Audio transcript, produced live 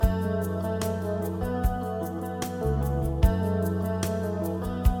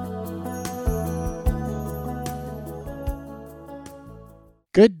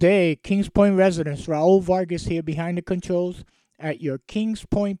Good day, Kings Point residents. Raul Vargas here behind the controls at your Kings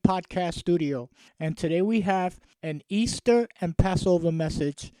Point podcast studio. And today we have an Easter and Passover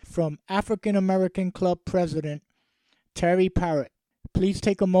message from African American Club President Terry Parrott. Please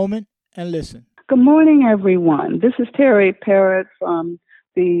take a moment and listen. Good morning, everyone. This is Terry Parrott from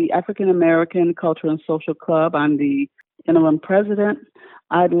the African American Cultural and Social Club. I'm the interim president.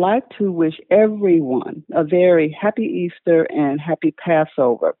 I'd like to wish everyone a very happy Easter and happy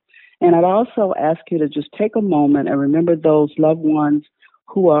Passover. And I'd also ask you to just take a moment and remember those loved ones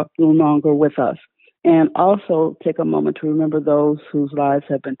who are no longer with us. And also take a moment to remember those whose lives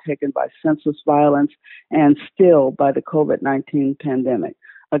have been taken by senseless violence and still by the COVID-19 pandemic.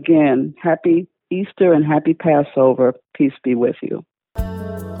 Again, happy Easter and happy Passover. Peace be with you.